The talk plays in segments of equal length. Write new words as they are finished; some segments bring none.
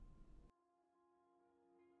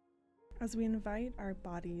As we invite our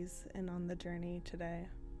bodies in on the journey today,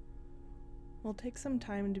 we'll take some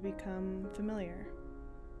time to become familiar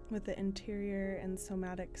with the interior and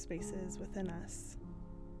somatic spaces within us.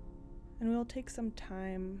 And we'll take some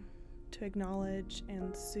time to acknowledge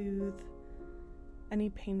and soothe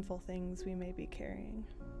any painful things we may be carrying.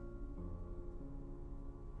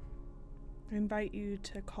 I invite you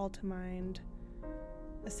to call to mind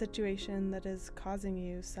a situation that is causing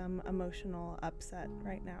you some emotional upset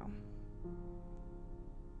right now.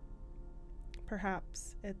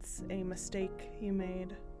 Perhaps it's a mistake you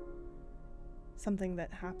made, something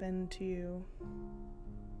that happened to you,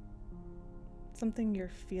 something you're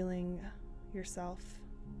feeling yourself.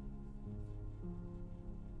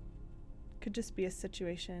 Could just be a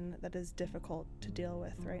situation that is difficult to deal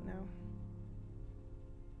with right now.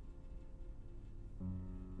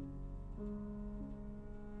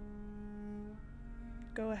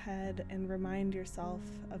 Go ahead and remind yourself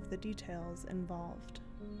of the details involved.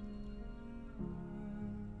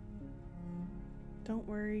 Don't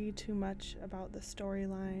worry too much about the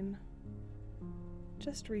storyline.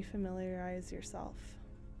 Just refamiliarize yourself.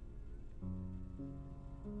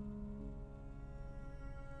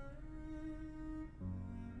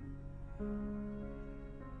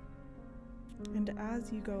 And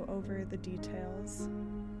as you go over the details,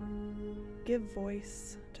 give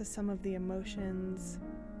voice to some of the emotions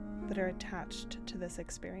that are attached to this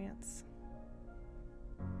experience.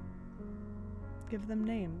 Give them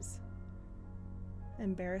names: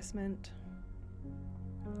 embarrassment,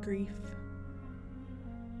 grief,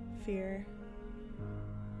 fear,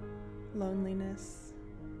 loneliness,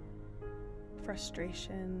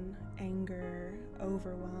 frustration, anger,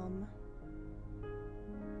 overwhelm.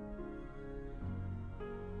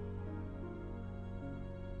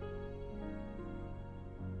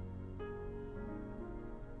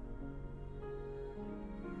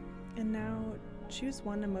 And now choose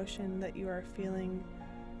one emotion that you are feeling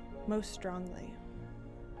most strongly.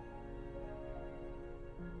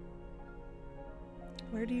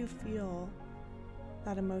 Where do you feel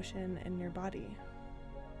that emotion in your body?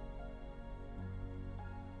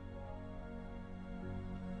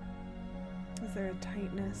 Is there a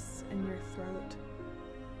tightness in your throat?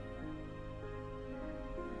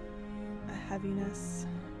 A heaviness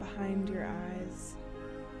behind your eyes?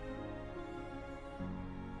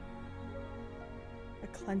 A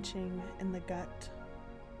clenching in the gut?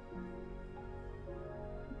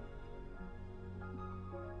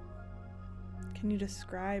 Can you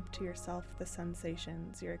describe to yourself the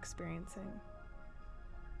sensations you're experiencing?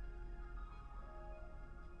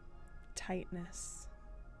 Tightness,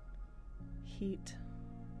 heat,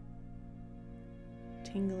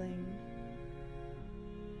 tingling,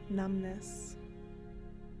 numbness.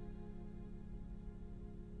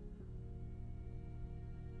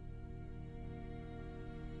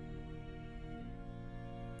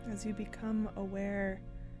 As you become aware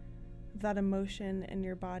of that emotion in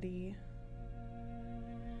your body,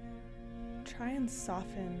 try and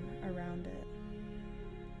soften around it.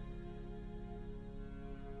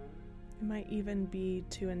 It might even be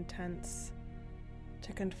too intense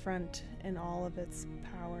to confront in all of its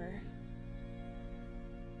power.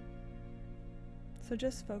 So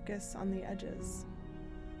just focus on the edges.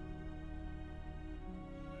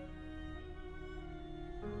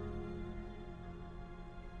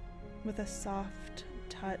 With a soft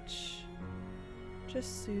touch,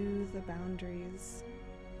 just soothe the boundaries.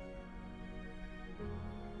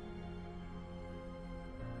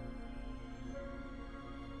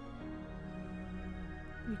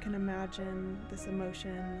 You can imagine this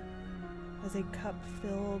emotion as a cup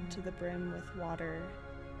filled to the brim with water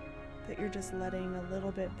that you're just letting a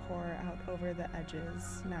little bit pour out over the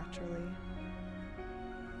edges naturally.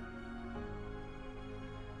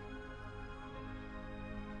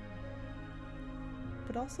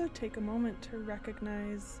 But also take a moment to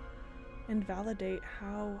recognize and validate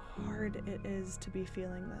how hard it is to be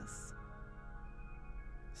feeling this.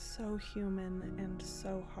 So human and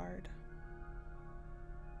so hard.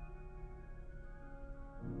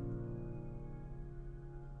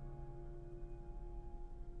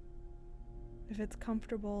 If it's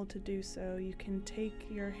comfortable to do so, you can take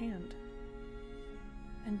your hand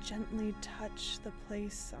and gently touch the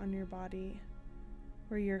place on your body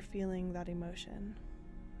where you're feeling that emotion.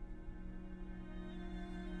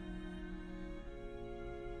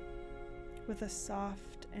 With a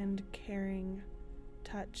soft and caring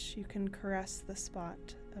touch, you can caress the spot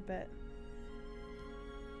a bit.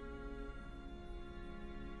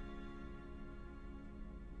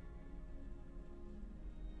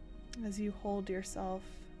 As you hold yourself,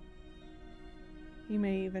 You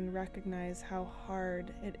may even recognize how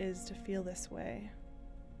hard it is to feel this way.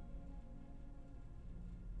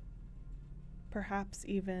 Perhaps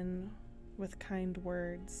even with kind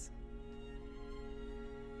words,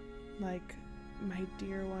 like, "My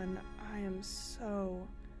dear one, I am so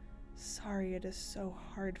sorry it is so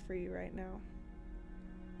hard for you right now.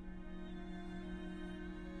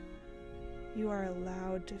 You are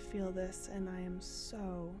allowed to feel this, and I am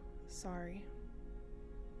so sorry."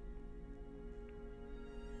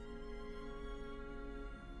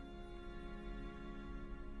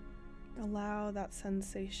 Allow that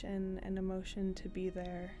sensation and emotion to be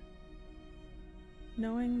there,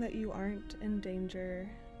 knowing that you aren't in danger.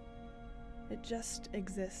 It just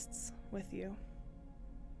exists with you.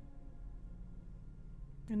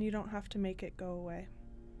 And you don't have to make it go away.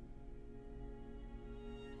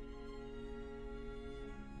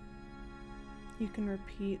 You can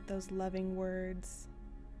repeat those loving words,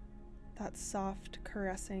 that soft,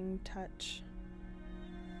 caressing touch.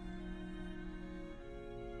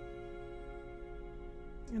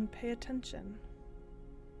 And pay attention.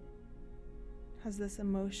 Has this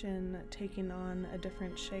emotion taken on a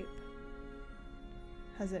different shape?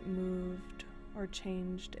 Has it moved or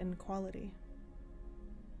changed in quality?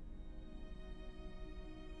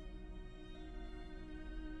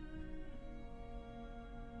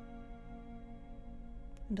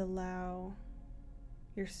 And allow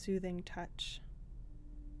your soothing touch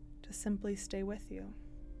to simply stay with you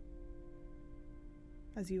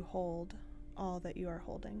as you hold all that you are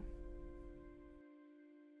holding.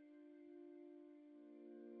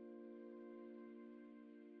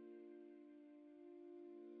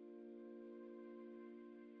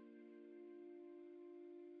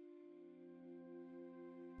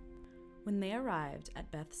 When they arrived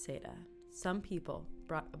at Bethsaida, some people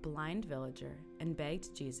brought a blind villager and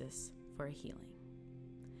begged Jesus for a healing.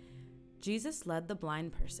 Jesus led the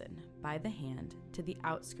blind person by the hand to the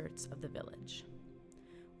outskirts of the village.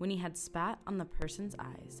 When he had spat on the person's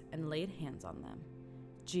eyes and laid hands on them,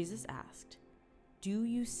 Jesus asked, "Do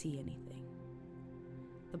you see anything?"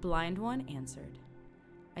 The blind one answered,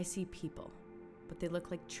 "I see people, but they look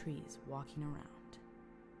like trees walking around."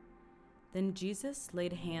 Then Jesus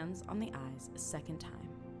laid hands on the eyes a second time,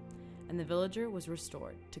 and the villager was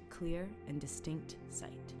restored to clear and distinct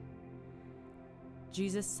sight.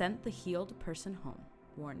 Jesus sent the healed person home,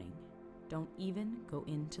 warning, "Don't even go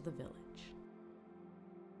into the village."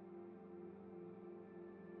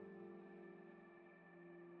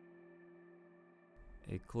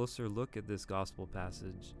 A closer look at this gospel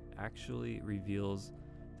passage actually reveals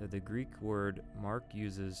that the Greek word Mark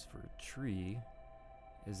uses for tree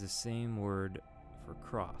is the same word for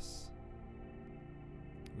cross.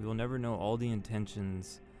 We will never know all the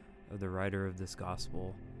intentions of the writer of this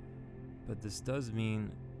gospel, but this does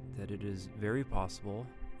mean that it is very possible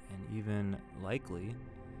and even likely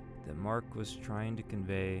that Mark was trying to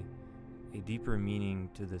convey a deeper meaning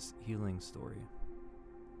to this healing story.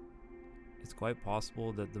 It's quite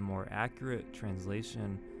possible that the more accurate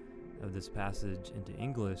translation of this passage into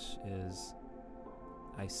English is,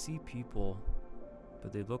 "I see people,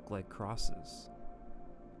 but they look like crosses."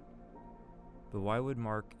 But why would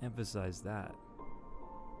Mark emphasize that?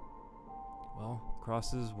 Well,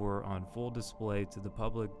 crosses were on full display to the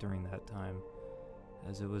public during that time,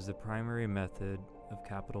 as it was the primary method of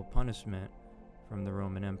capital punishment from the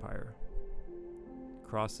Roman Empire.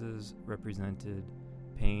 Crosses represented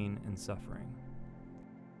pain and suffering.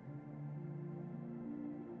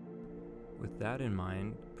 With that in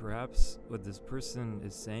mind, perhaps what this person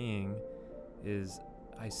is saying is,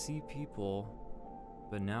 "I see people,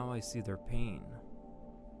 but now I see their pain.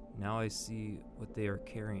 Now I see what they are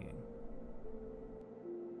carrying.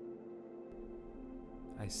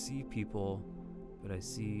 I see people, but I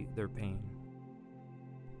see their pain."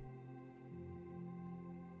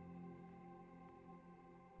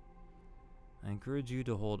 I encourage you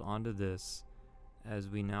to hold on to this as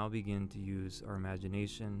we now begin to use our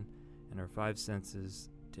imagination and our five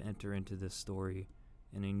senses to enter into this story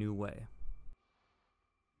in a new way.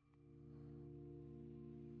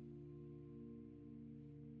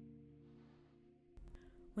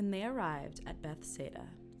 When they arrived at Bethsaida,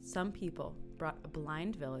 some people brought a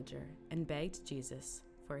blind villager and begged Jesus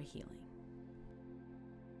for a healing.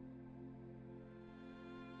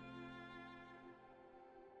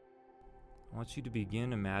 I want you to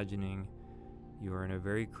begin imagining you are in a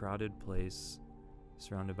very crowded place,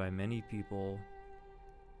 surrounded by many people,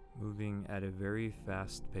 moving at a very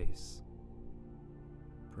fast pace.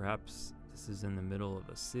 Perhaps this is in the middle of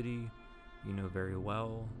a city you know very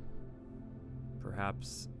well.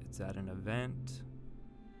 Perhaps it's at an event,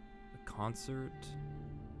 a concert,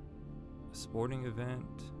 a sporting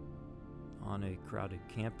event, on a crowded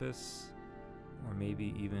campus, or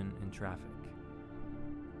maybe even in traffic.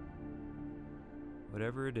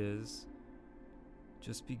 Whatever it is,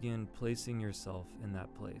 just begin placing yourself in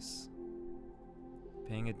that place,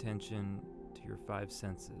 paying attention to your 5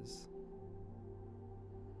 senses.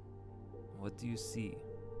 What do you see?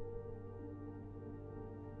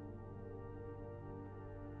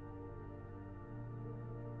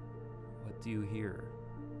 What do you hear?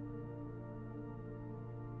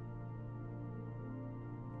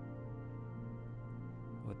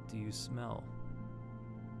 What do you smell?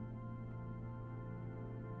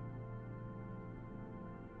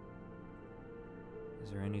 Is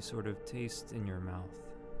there any sort of taste in your mouth,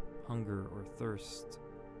 hunger or thirst?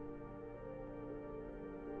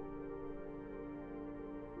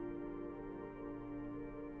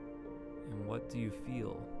 And what do you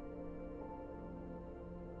feel?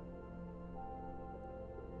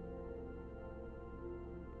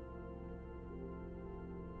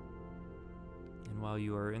 And while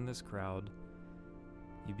you are in this crowd,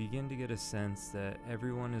 you begin to get a sense that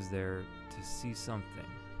everyone is there to see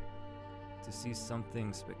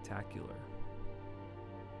something spectacular.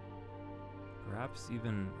 Perhaps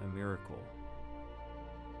even a miracle.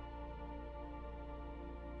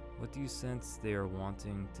 What do you sense they are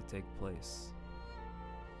wanting to take place?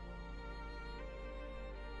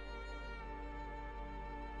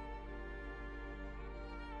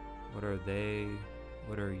 What are they,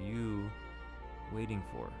 what are you waiting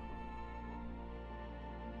for?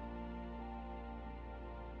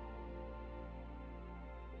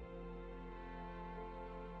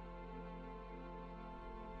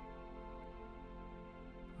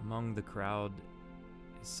 Among the crowd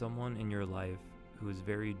is someone in your life who is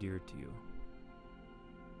very dear to you.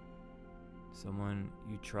 Someone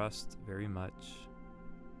you trust very much.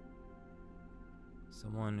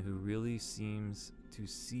 Someone who really seems to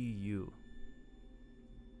see you.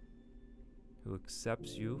 Who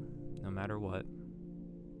accepts you no matter what.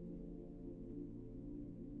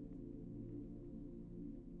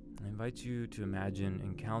 I invite you to imagine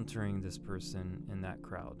encountering this person in that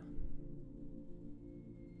crowd.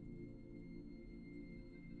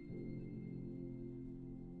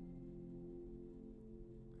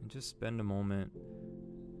 And just spend a moment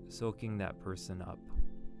soaking that person up.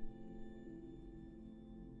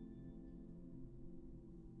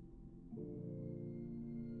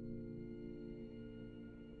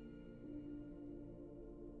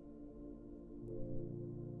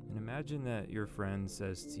 Imagine that your friend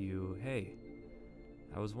says to you, "Hey,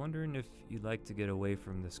 I was wondering if you'd like to get away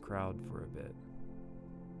from this crowd for a bit.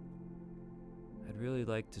 I'd really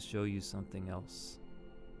like to show you something else.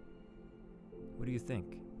 What do you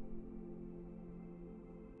think?"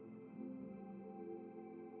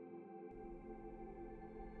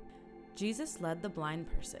 Jesus led the blind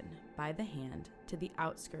person by the hand to the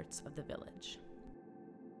outskirts of the village.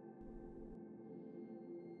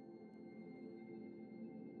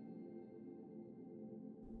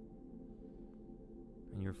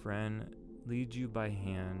 And your friend leads you by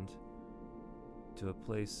hand to a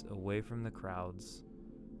place away from the crowds,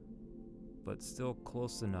 but still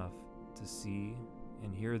close enough to see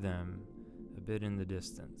and hear them a bit in the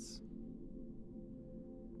distance.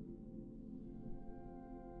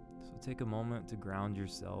 So take a moment to ground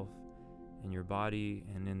yourself in your body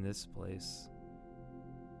and in this place,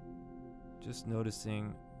 just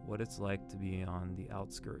noticing what it's like to be on the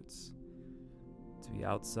outskirts, to be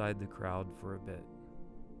outside the crowd for a bit.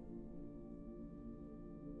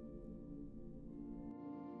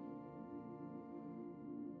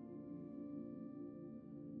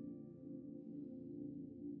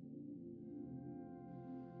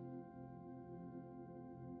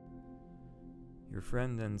 Your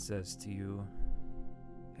friend then says to you,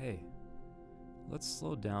 "Hey, let's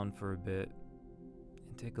slow down for a bit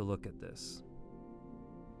and take a look at this.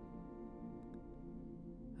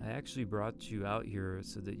 I actually brought you out here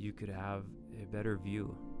so that you could have a better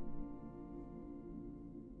view."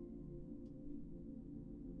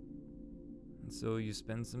 And so you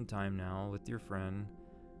spend some time now with your friend,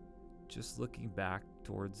 just looking back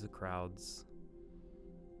towards the crowds,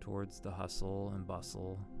 towards the hustle and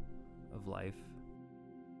bustle of life.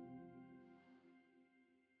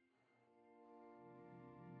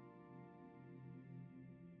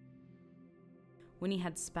 When he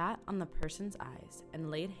had spat on the person's eyes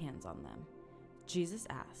and laid hands on them, Jesus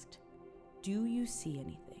asked, "Do you see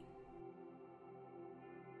anything?"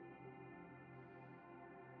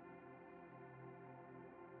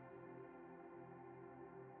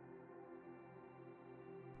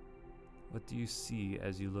 What do you see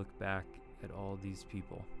as you look back at all these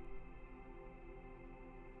people?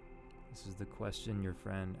 This is the question your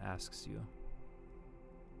friend asks you.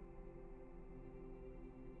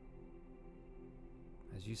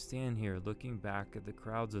 As you stand here looking back at the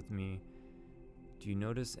crowds with me, do you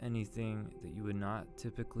notice anything that you would not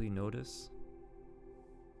typically notice?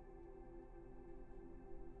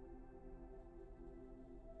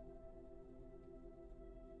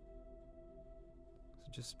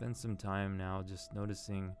 So just spend some time now just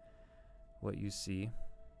noticing what you see.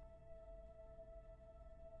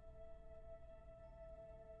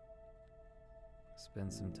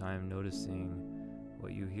 Spend some time noticing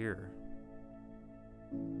what you hear.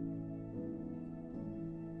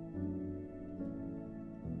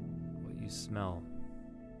 What you smell.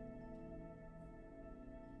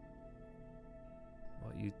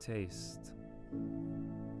 What you taste.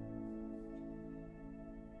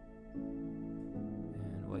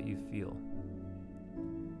 And what you feel.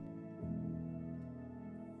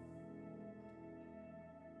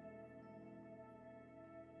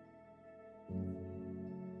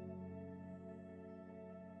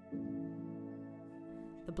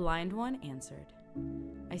 The blind one answered,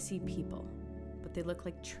 "I see people, but they look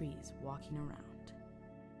like trees walking around."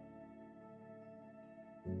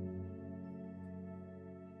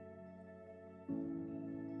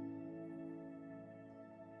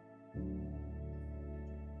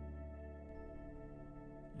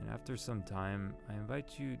 And after some time, I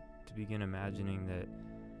invite you to begin imagining that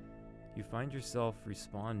you find yourself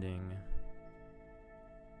responding,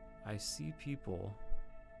 "I see people,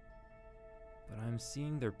 but I'm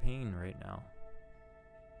seeing their pain right now.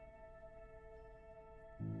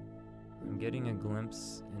 I'm getting a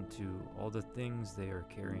glimpse into all the things they are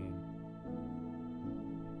carrying."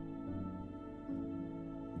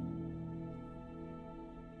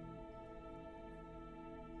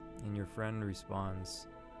 And your friend responds,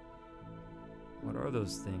 "What are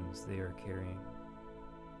those things they are carrying?"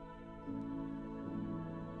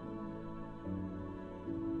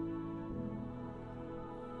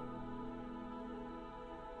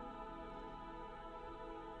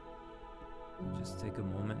 Just take a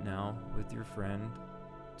moment now with your friend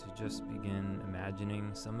to just begin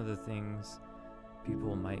imagining some of the things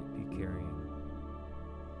people might be carrying.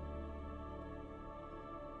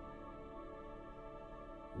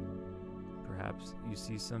 Perhaps you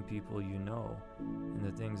see some people you know and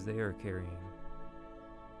the things they are carrying.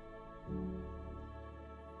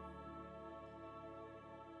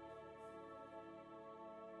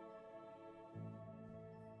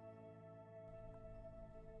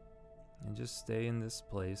 And just stay in this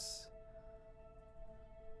place,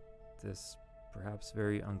 this perhaps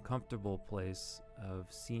very uncomfortable place of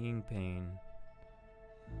seeing pain,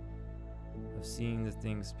 of seeing the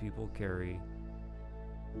things people carry,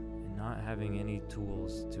 and not having any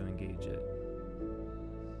tools to engage it.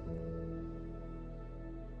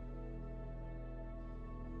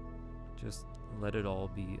 Just let it all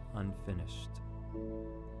be unfinished.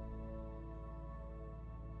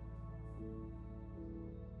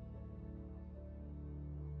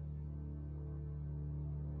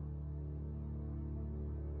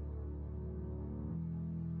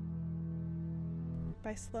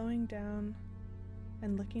 By slowing down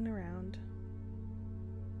and looking around,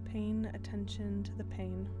 paying attention to the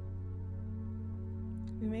pain,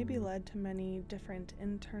 we may be led to many different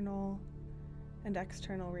internal and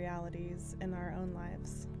external realities in our own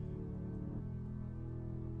lives.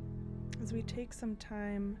 As we take some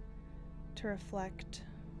time to reflect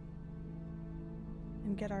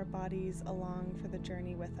and get our bodies along for the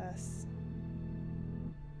journey with us,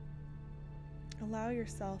 allow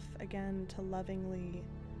yourself again to lovingly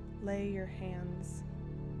lay your hands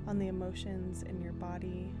on the emotions in your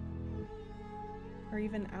body, or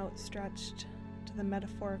even outstretched to the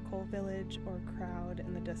metaphorical village or crowd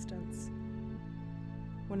in the distance,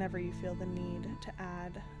 whenever you feel the need to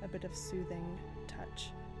add a bit of soothing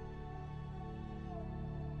touch.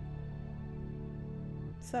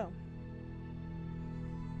 So,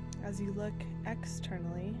 as you look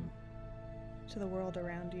externally to the world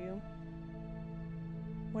around you,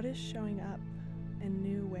 what is showing up in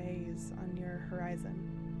new ways on your horizon?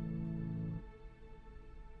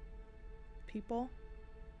 People,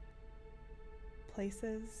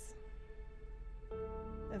 places,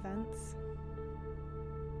 events.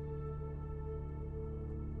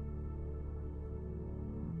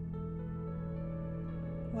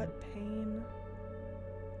 What pain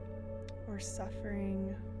or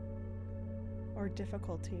suffering or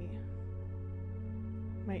difficulty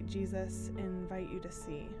might Jesus invite you to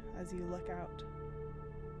see as you look out?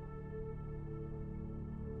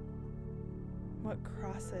 What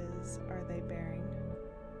crosses are they bearing?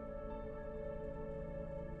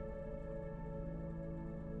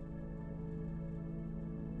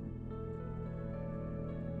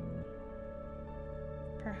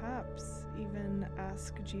 Perhaps even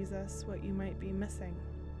ask Jesus what you might be missing.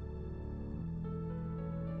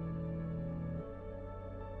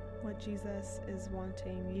 What Jesus is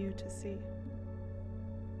wanting you to see.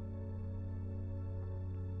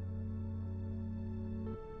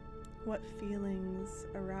 What feelings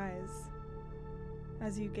arise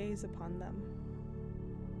as you gaze upon them?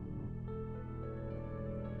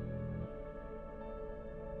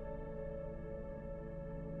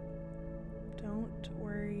 Don't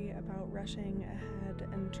worry about rushing ahead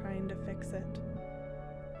and trying to fix it.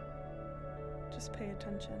 Just pay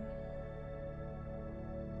attention.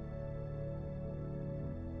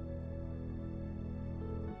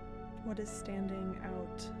 What is standing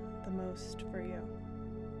out the most for you?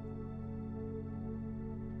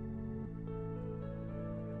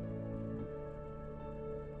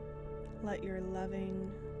 Let your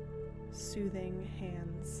loving, soothing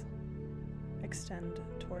hands extend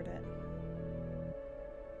toward it.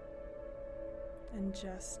 And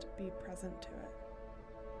just be present to it.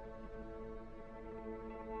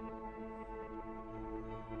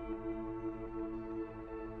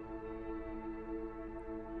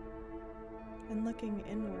 And looking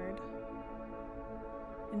inward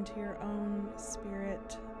into your own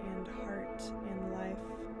spirit and heart and life,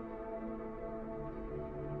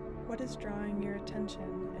 what is drawing your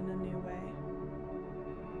attention in a new way,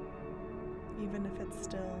 even if it's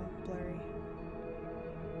still blurry?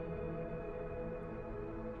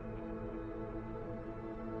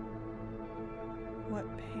 What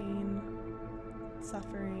pain,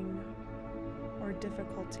 suffering, or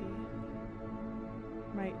difficulty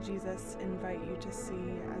might Jesus invite you to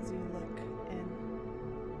see as you look in?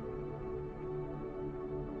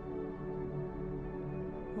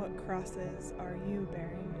 What crosses are you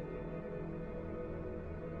bearing?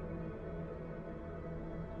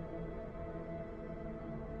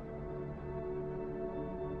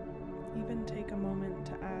 Even take a moment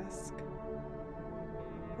to ask,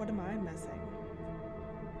 what am I missing?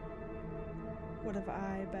 What have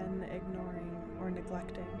I been ignoring or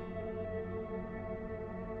neglecting?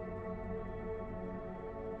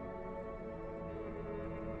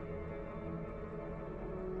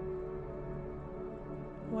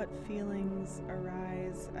 What feelings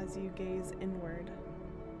arise as you gaze inward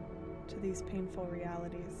to these painful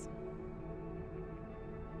realities?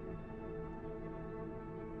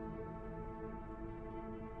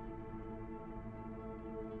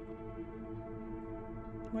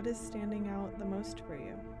 What is standing out the most for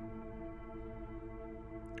you?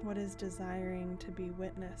 What is desiring to be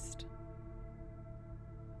witnessed?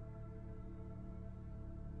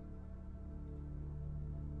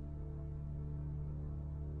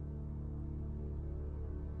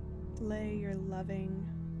 Lay your loving,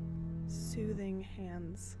 soothing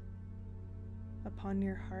hands upon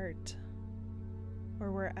your heart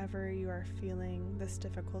or wherever you are feeling this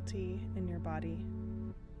difficulty in your body.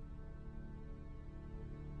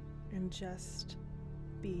 And just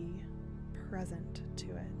be present to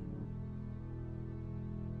it.